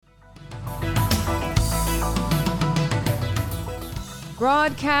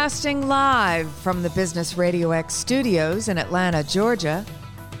Broadcasting live from the Business Radio X studios in Atlanta, Georgia,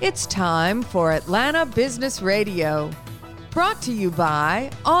 it's time for Atlanta Business Radio. Brought to you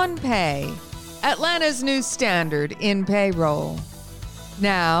by OnPay, Atlanta's new standard in payroll.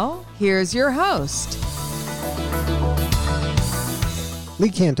 Now, here's your host.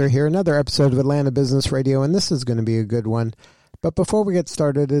 Lee Cantor here, another episode of Atlanta Business Radio, and this is going to be a good one. But before we get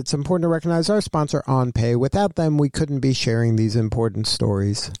started, it's important to recognize our sponsor, OnPay. Without them, we couldn't be sharing these important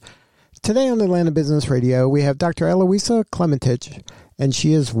stories. Today on Atlanta Business Radio, we have Dr. Eloisa Clementich, and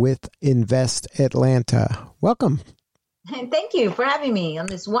she is with Invest Atlanta. Welcome. Thank you for having me on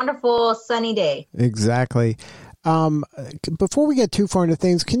this wonderful sunny day. Exactly. Before we get too far into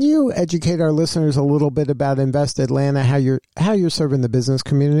things, can you educate our listeners a little bit about Invest Atlanta, how you're serving the business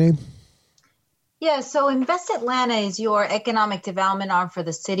community? Yeah, so Invest Atlanta is your economic development arm for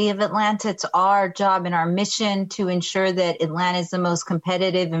the city of Atlanta. It's our job and our mission to ensure that Atlanta is the most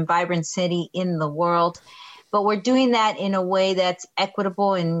competitive and vibrant city in the world. But we're doing that in a way that's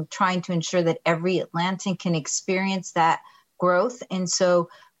equitable and trying to ensure that every Atlantan can experience that growth. And so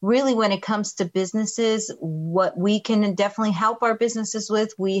really, when it comes to businesses, what we can definitely help our businesses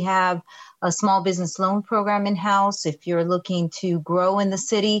with, we have a small business loan program in-house. If you're looking to grow in the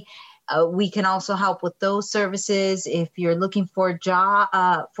city, we can also help with those services. If you're looking for a job,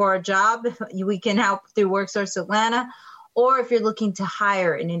 we can help through WorkSource Atlanta. Or if you're looking to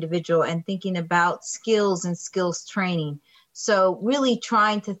hire an individual and thinking about skills and skills training. So really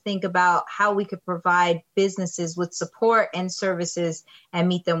trying to think about how we could provide businesses with support and services and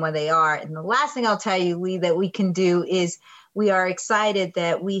meet them where they are. And the last thing I'll tell you, Lee, that we can do is we are excited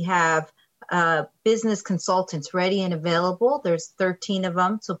that we have business consultants ready and available. There's 13 of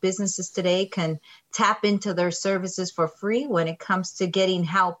them. So businesses today can tap into their services for free when it comes to getting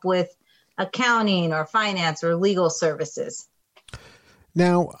help with accounting or finance or legal services.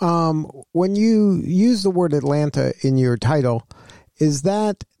 Now, when you use the word Atlanta in your title, is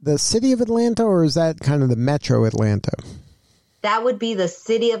that the city of Atlanta or is that kind of the metro Atlanta? That would be the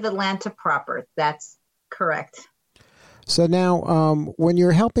city of Atlanta proper. That's correct. So now, when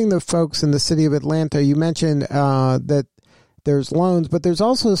you're helping the folks in the city of Atlanta, you mentioned that there's loans, but there's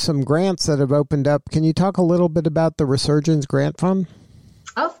also some grants that have opened up. Can you talk a little bit about the Resurgence Grant Fund?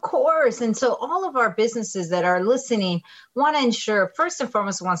 Of course. And so all of our businesses that are listening want to ensure, first and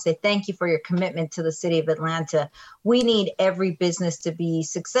foremost, I want to say thank you for your commitment to the city of Atlanta. We need every business to be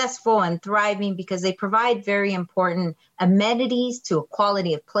successful and thriving because they provide very important amenities to a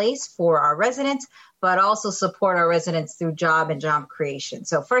quality of place for our residents, but also support our residents through job and job creation.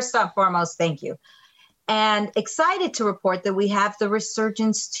 So first and foremost, thank you. And excited to report that we have the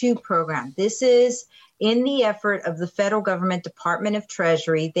Resurgence 2 program. This is in the effort of the federal government Department of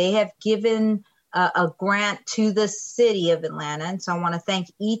Treasury. They have given a grant to the city of Atlanta. And so I want to thank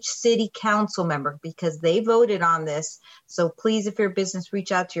each city council member because they voted on this. So please, if you're a business,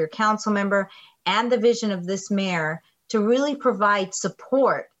 reach out to your council member and the vision of this mayor to really provide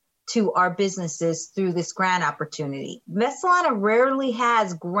support to our businesses through this grant opportunity. Invest Atlanta rarely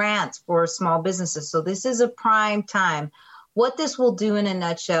has grants for small businesses. So this is a prime time. What this will do in a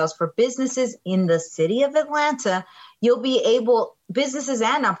nutshell is for businesses in the city of Atlanta, businesses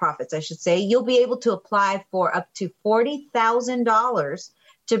and nonprofits, I should say, you'll be able to apply for up to $40,000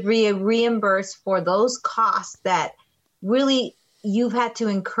 to be reimbursed for those costs that really you've had to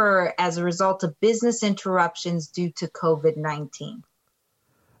incur as a result of business interruptions due to COVID-19.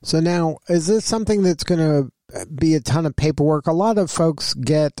 So now, is this something that's going to be a ton of paperwork? A lot of folks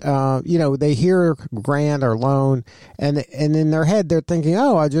get, they hear grant or loan, and in their head they're thinking,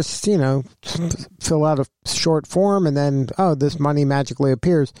 oh, I just, fill out a short form and then, oh, this money magically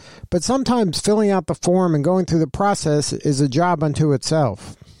appears. But sometimes filling out the form and going through the process is a job unto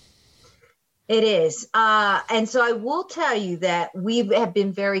itself. It is. And so I will tell you that we have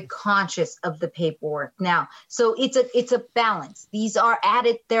been very conscious of the paperwork now. So it's a balance. These are at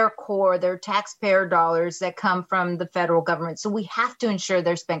their core, they're taxpayer dollars that come from the federal government. So we have to ensure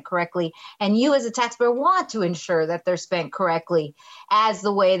they're spent correctly. And you as a taxpayer want to ensure that they're spent correctly as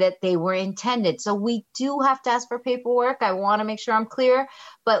the way that they were intended. So we do have to ask for paperwork. I want to make sure I'm clear,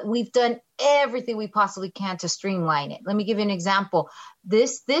 but we've done everything we possibly can to streamline it. Let me give you an example.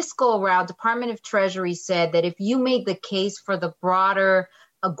 This go around, Department of Treasury said that if you made the case for the broader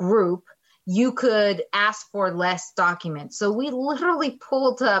group, you could ask for less documents. So we literally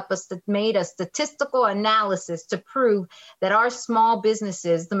made a statistical analysis to prove that our small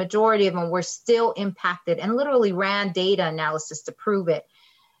businesses, the majority of them were still impacted, and literally ran data analysis to prove it.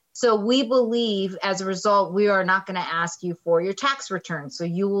 So we believe as a result, we are not going to ask you for your tax return. So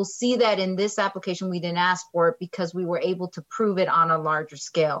you will see that in this application, we didn't ask for it because we were able to prove it on a larger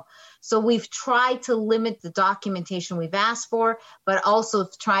scale. So we've tried to limit the documentation we've asked for, but also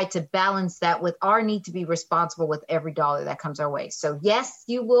tried to balance that with our need to be responsible with every dollar that comes our way. So yes,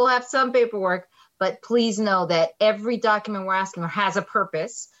 you will have some paperwork, but please know that every document we're asking for has a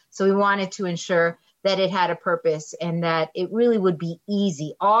purpose. So we wanted to ensure that it had a purpose and that it really would be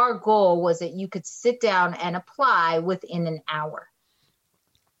easy. Our goal was that you could sit down and apply within an hour.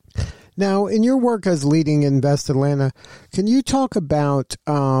 Now, in your work as leading Invest Atlanta, can you talk about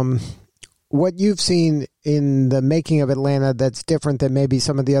what you've seen in the making of Atlanta that's different than maybe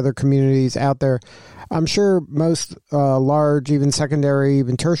some of the other communities out there? I'm sure most large, even secondary,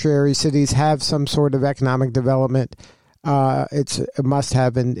 even tertiary cities have some sort of economic development. It's a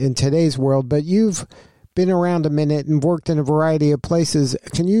must-have in today's world, but you've been around a minute and worked in a variety of places.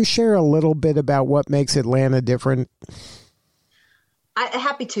 Can you share a little bit about what makes Atlanta different?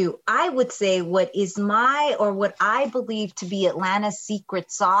 Happy to. I would say what I believe to be Atlanta's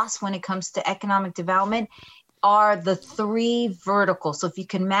secret sauce when it comes to economic development are the three verticals. So if you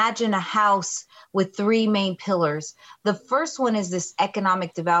can imagine a house with three main pillars, the first one is this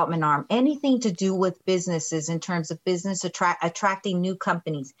economic development arm, anything to do with businesses in terms of business attracting new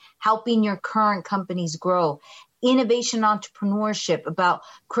companies, helping your current companies grow, innovation entrepreneurship, about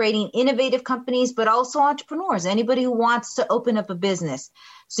creating innovative companies, but also entrepreneurs, anybody who wants to open up a business.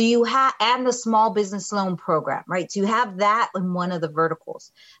 So you have, and the small business loan program, right? So you have that in one of the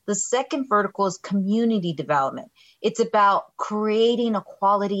verticals. The second vertical is community development. It's about creating a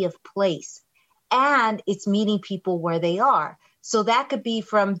quality of place, and it's meeting people where they are. So that could be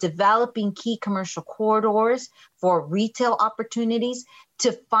from developing key commercial corridors for retail opportunities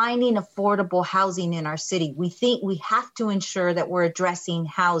to finding affordable housing in our city. We think we have to ensure that we're addressing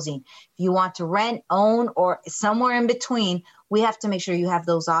housing. If you want to rent, own, or somewhere in between, we have to make sure you have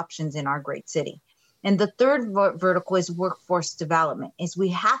those options in our great city. And the third vertical is workforce development, is we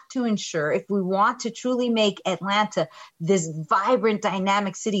have to ensure if we want to truly make Atlanta this vibrant,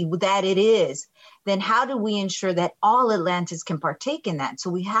 dynamic city that it is, then how do we ensure that all Atlantans can partake in that?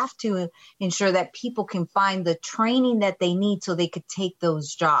 So we have to ensure that people can find the training that they need so they could take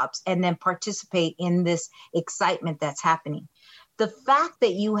those jobs and then participate in this excitement that's happening. The fact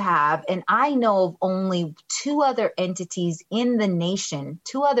that you have, and I know of only two other entities in the nation,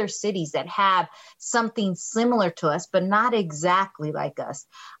 two other cities that have something similar to us, but not exactly like us.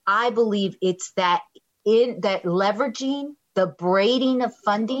 I believe it's that leveraging the braiding of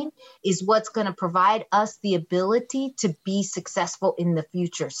funding is what's going to provide us the ability to be successful in the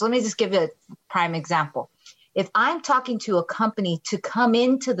future. So let me just give you a prime example. If I'm talking to a company to come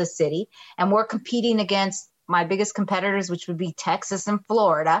into the city and we're competing against my biggest competitors, which would be Texas and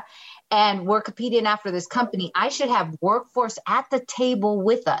Florida, and we're competing after this company, I should have workforce at the table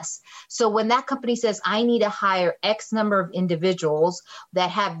with us. So when that company says, I need to hire X number of individuals that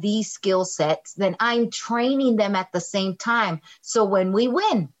have these skill sets, then I'm training them at the same time. So when we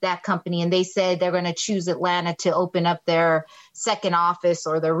win that company and they say they're going to choose Atlanta to open up their second office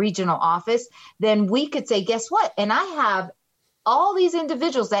or their regional office, then we could say, guess what? And I have all these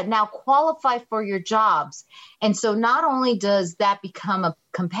individuals that now qualify for your jobs. And so not only does that become a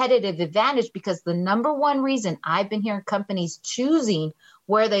competitive advantage, because the number one reason I've been hearing companies choosing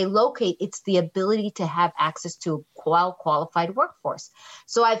where they locate, it's the ability to have access to a well-qualified workforce.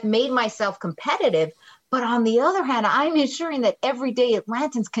 So I've made myself competitive, but on the other hand, I'm ensuring that everyday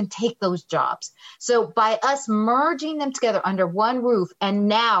Atlantans can take those jobs. So by us merging them together under one roof, and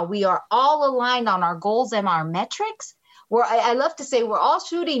now we are all aligned on our goals and our metrics, I love to say we're all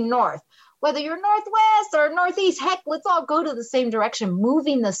shooting north, whether you're northwest or northeast, heck, let's all go to the same direction,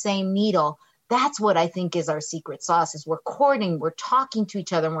 moving the same needle. That's what I think is our secret sauce, is we're coordinating, we're talking to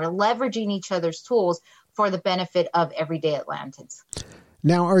each other, and we're leveraging each other's tools for the benefit of everyday Atlantans.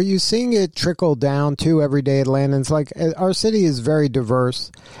 Now, are you seeing it trickle down to everyday Atlantans? Like, our city is very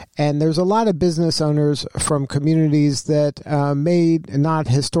diverse, and there's a lot of business owners from communities that may not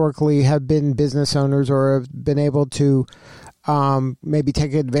historically have been business owners or have been able to maybe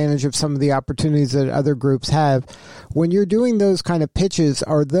take advantage of some of the opportunities that other groups have. When you're doing those kind of pitches,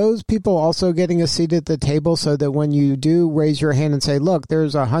 are those people also getting a seat at the table so that when you do raise your hand and say, look,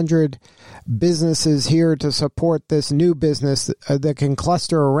 there's 100 businesses here to support this new business that can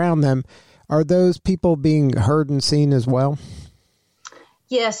cluster around them, are those people being heard and seen as well?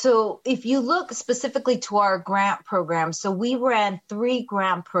 Yeah, so if you look specifically to our grant program, so we ran 3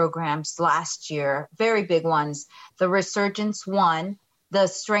 grant programs last year, very big ones. The Resurgence 1, the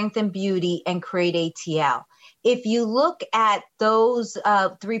Strength and Beauty, and Create ATL. If you look at those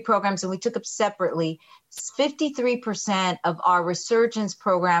 3 programs, and we took them separately, 53% of our Resurgence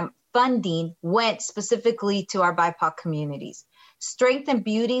program funding went specifically to our BIPOC communities. Strength and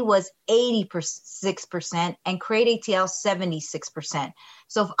Beauty was 86% and Create ATL 76%.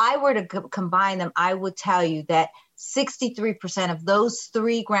 So if I were to combine them, I would tell you that 63% of those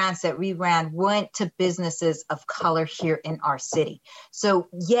 3 grants that we ran went to businesses of color here in our city. So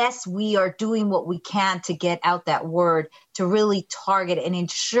yes, we are doing what we can to get out that word, to really target and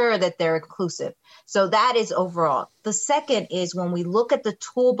ensure that they're inclusive. So that is overall. The second is when we look at the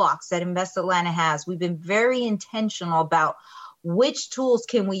toolbox that Invest Atlanta has, we've been very intentional about which tools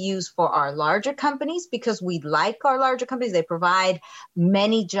can we use for our larger companies, because we like our larger companies. They provide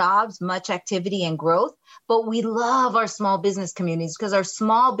many jobs, much activity and growth, but we love our small business communities because our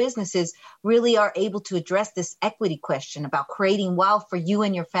small businesses really are able to address this equity question about creating wealth for you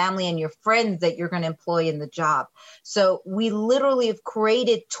and your family and your friends that you're going to employ in the job. So we literally have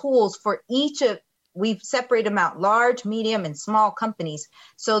created tools for each of We've separated them out, large, medium, and small companies,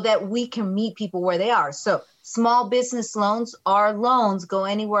 so that we can meet people where they are. So small business loans, our loans go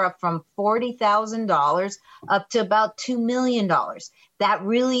anywhere up from $40,000 up to about $2 million. That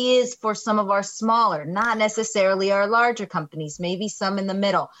really is for some of our smaller, not necessarily our larger companies, maybe some in the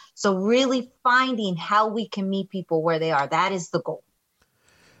middle. So really finding how we can meet people where they are. That is the goal.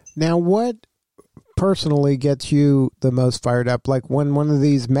 Now, what personally gets you the most fired up? Like when one of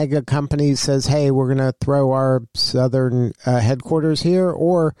these mega companies says, hey, we're going to throw our southern headquarters here,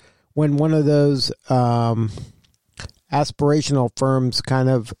 or when one of those aspirational firms kind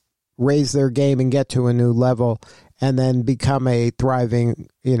of raise their game and get to a new level and then become a thriving,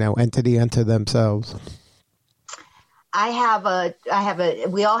 entity unto themselves.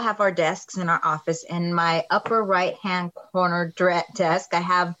 We all have our desks in our office. In my upper right-hand corner desk, I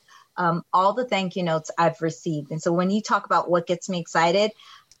have all the thank you notes I've received. And so when you talk about what gets me excited,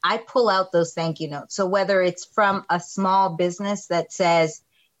 I pull out those thank you notes. So whether it's from a small business that says,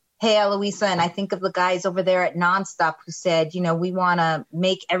 hey, Eloisa, and I think of the guys over there at Nonstop who said, we want to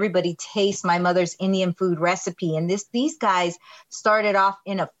make everybody taste my mother's Indian food recipe. And these guys started off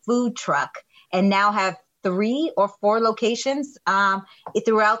in a food truck and now have 3 or 4 locations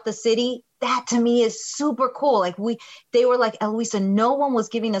throughout the city. That to me is super cool. They were like, Eloisa, no one was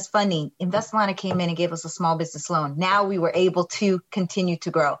giving us funding. Invest Atlanta came in and gave us a small business loan. Now we were able to continue to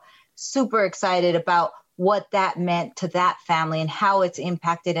grow. Super excited about what that meant to that family and how it's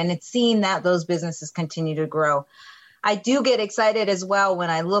impacted. And it's seeing that those businesses continue to grow. I do get excited as well when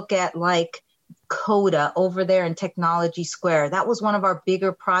I look at CODA over there in Technology Square. That was one of our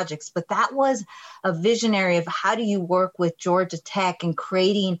bigger projects, but that was a visionary of how do you work with Georgia Tech and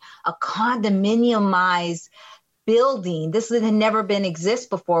creating a condominiumized building. This had never been exist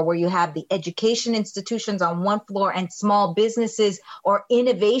before, where you have the education institutions on one floor and small businesses or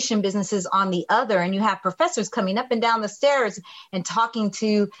innovation businesses on the other. And you have professors coming up and down the stairs and talking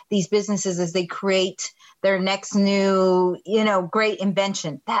to these businesses as they create their next new, great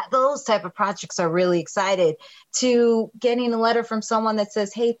invention. Those type of projects are really excited. To getting a letter from someone that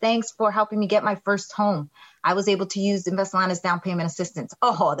says, hey, thanks for helping me get my first home. I was able to use Invest Atlanta's down payment assistance.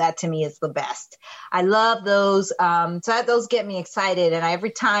 Oh, that to me is the best. I love those. Those get me excited. And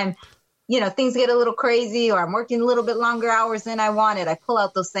every time, things get a little crazy or I'm working a little bit longer hours than I wanted, I pull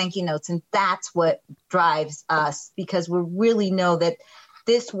out those thank you notes. And that's what drives us, because we really know that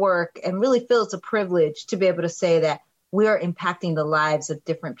this work and really feel it's a privilege to be able to say that we are impacting the lives of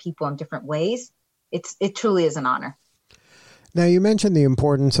different people in different ways. It truly is an honor. Now, you mentioned the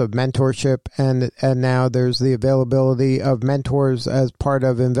importance of mentorship, and now there's the availability of mentors as part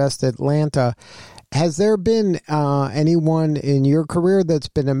of Invest Atlanta. Has there been anyone in your career that's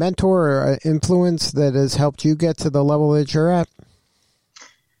been a mentor or an influence that has helped you get to the level that you're at?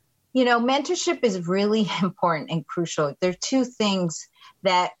 Mentorship is really important and crucial. There are 2 things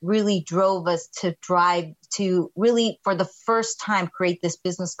that really drove us to drive to really, for the first time, create this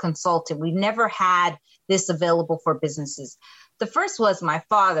business consultant. We never had this available for businesses. The first was my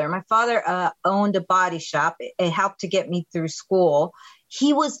father. My father owned a body shop. It helped to get me through school.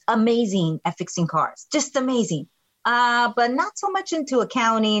 He was amazing at fixing cars, just amazing. But not so much into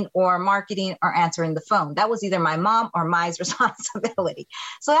accounting or marketing or answering the phone. That was either my mom or my responsibility.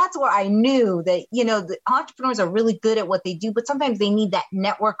 So that's where I knew that, the entrepreneurs are really good at what they do, but sometimes they need that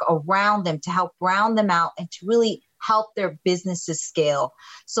network around them to help round them out and to really help their businesses scale.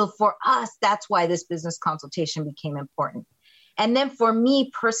 So for us, that's why this business consultation became important. And then for me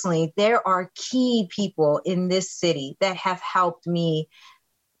personally, there are key people in this city that have helped me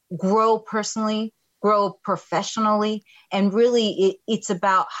grow personally, grow professionally. And really, it's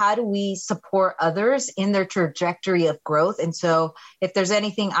about how do we support others in their trajectory of growth. And so if there's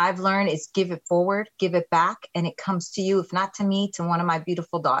anything I've learned, is give it forward, give it back, and it comes to you, if not to me, to one of my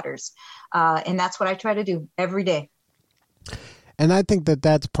beautiful daughters. And that's what I try to do every day. And I think that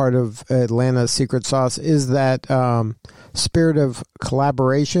that's part of Atlanta's secret sauce, is that spirit of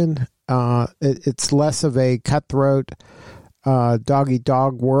collaboration. It's less of a cutthroat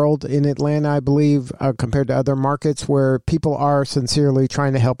dog-eat-dog world in Atlanta, I believe, compared to other markets where people are sincerely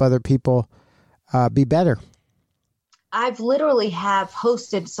trying to help other people be better. I've literally have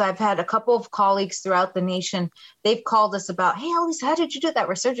hosted, so I've had a couple of colleagues throughout the nation. They've called us about, hey, Elise, how did you do that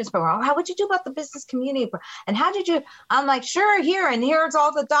resurgence program? How would you do about the business community? And how did you? I'm like, sure, here, and here's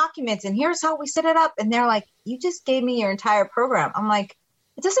all the documents, and here's how we set it up. And they're like, you just gave me your entire program. I'm like,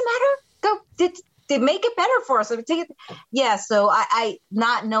 it doesn't matter. Go, did make it better for us. I would take it. Yeah. So I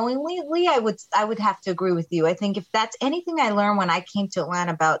not knowingly, Lee, I would have to agree with you. I think if that's anything I learned when I came to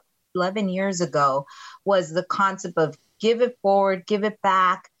Atlanta about 11 years ago, was the concept of give it forward, give it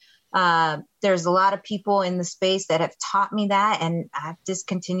back. There's a lot of people in the space that have taught me that, and I've just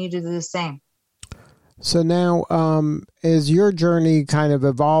continued to do the same. So now, as your journey kind of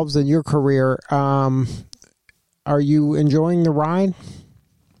evolves in your career, are you enjoying the ride?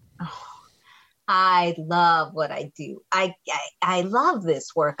 I love what I do. I love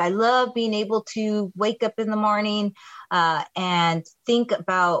this work. I love being able to wake up in the morning and think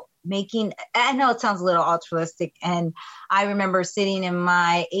about making, I know it sounds a little altruistic. And I remember sitting in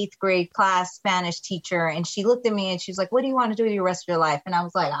my 8th grade class Spanish teacher, and she looked at me and she's like, what do you want to do with your rest of your life? And I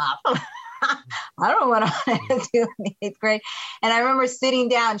was like, I don't know what I want to do in the 8th grade. And I remember sitting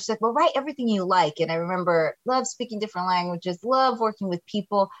down, she's like, well, write everything you like. And I remember love speaking different languages, love working with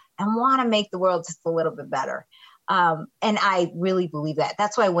people, and want to make the world just a little bit better. And I really believe that.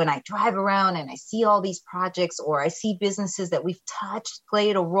 That's why when I drive around and I see all these projects, or I see businesses that we've touched,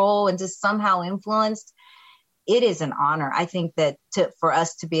 played a role, and just somehow influenced, it is an honor. I think that for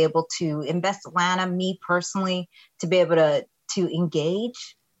us to be able to invest Atlanta, me personally, to be able to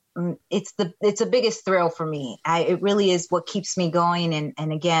engage, it's the biggest thrill for me. It really is what keeps me going.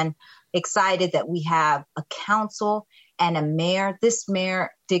 And again, excited that we have a council and a mayor. This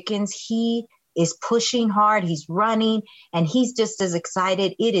Mayor Dickens, he is pushing hard. He's running, and he's just as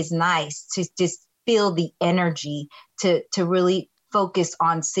excited. It is nice to just feel the energy to really focus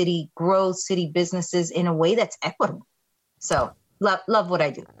on city growth, city businesses in a way that's equitable. So love what I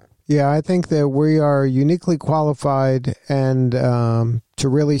do. Yeah, I think that we are uniquely qualified and to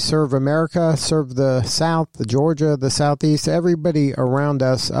really serve America, serve the South, the Georgia, the Southeast, everybody around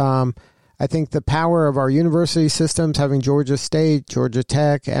us. I think the power of our university systems, having Georgia State, Georgia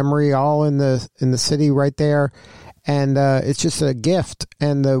Tech, Emory, all in the city right there, and it's just a gift.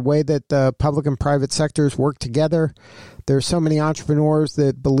 And the way that the public and private sectors work together, there's so many entrepreneurs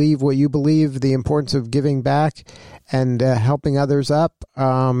that believe what you believe, the importance of giving back and helping others up.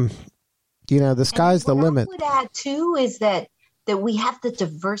 The sky's the limit. What I would add too is that we have the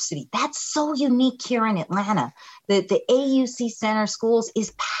diversity. That's so unique here in Atlanta. The AUC Center Schools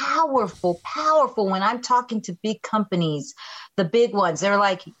is powerful. When I'm talking to big companies, the big ones, they're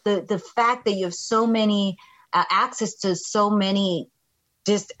like the fact that you have so many access to so many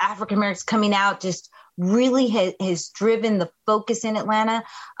just African Americans coming out just really has driven the focus in Atlanta.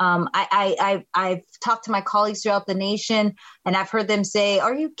 I've talked to my colleagues throughout the nation, and I've heard them say,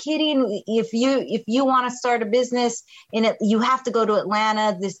 are you kidding? If you want to start a business in it, you have to go to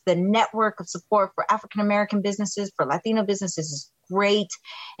Atlanta. The network of support for African American businesses, for Latino businesses is great.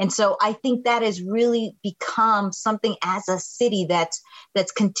 And so I think that has really become something as a city that's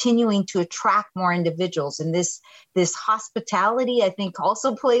continuing to attract more individuals. And this hospitality, I think,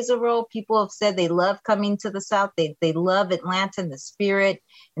 also plays a role. People have said they love coming to the South. They love Atlanta and the spirit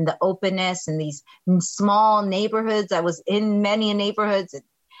and the openness and these small neighborhoods. I was in many neighborhoods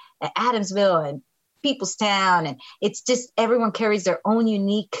at Adamsville and Peoplestown, and it's just everyone carries their own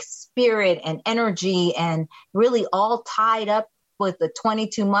unique spirit and energy, and really all tied up with the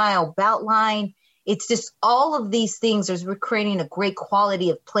 22-mile belt line. It's just all of these things as we're creating a great quality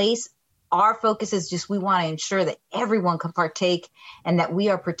of place. Our focus is just we want to ensure that everyone can partake and that we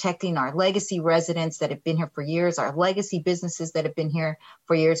are protecting our legacy residents that have been here for years, our legacy businesses that have been here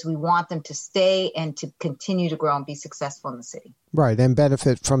for years. We want them to stay and to continue to grow and be successful in the city. Right, and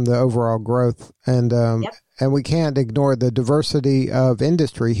benefit from the overall growth. And and we can't ignore the diversity of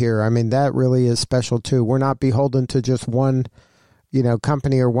industry here. I mean, that really is special too. We're not beholden to just one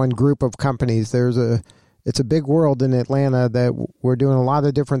company or one group of companies. It's a big world in Atlanta that we're doing a lot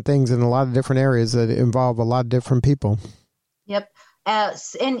of different things in a lot of different areas that involve a lot of different people. Yep.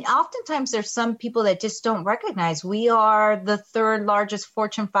 And oftentimes there's some people that just don't recognize we are the third largest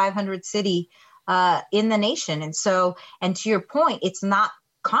Fortune 500 city in the nation. And so, and to your point, it's not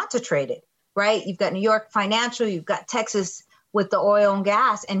concentrated, right? You've got New York financial, you've got Texas with the oil and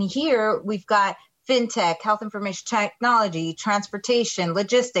gas. And here we've got fintech, health information technology, transportation,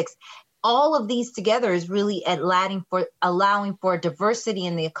 logistics. All of these together is really allowing for diversity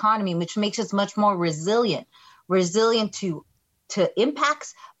in the economy, which makes us much more resilient to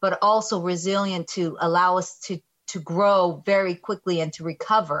impacts, but also resilient to allow us to grow very quickly and to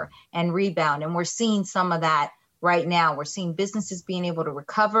recover and rebound. And we're seeing some of that right now. We're seeing businesses being able to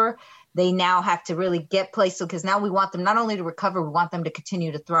recover. They now have to really get placed, because now we want them not only to recover, we want them to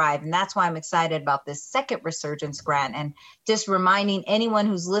continue to thrive. And that's why I'm excited about this second Resurgence Grant. And just reminding anyone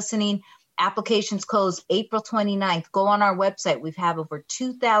who's listening, applications close April 29th. Go on our website. We've had over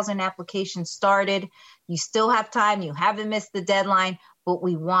 2,000 applications started. You still have time. You haven't missed the deadline, but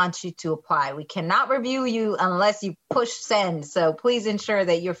we want you to apply. We cannot review you unless you push send. So please ensure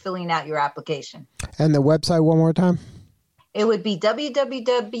that you're filling out your application. And the website one more time? It would be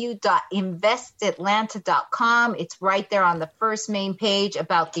www.investatlanta.com. It's right there on the first main page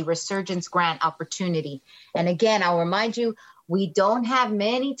about the Resurgence Grant opportunity. And again, I'll remind you, we don't have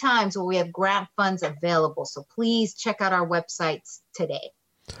many times where we have grant funds available. So please check out our websites today.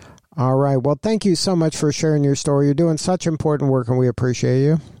 All right. Well, thank you so much for sharing your story. You're doing such important work, and we appreciate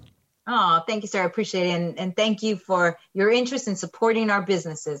you. Oh, thank you, sir. I appreciate it. And thank you for your interest in supporting our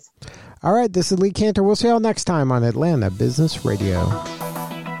businesses. All right. This is Lee Cantor. We'll see you all next time on Atlanta Business Radio.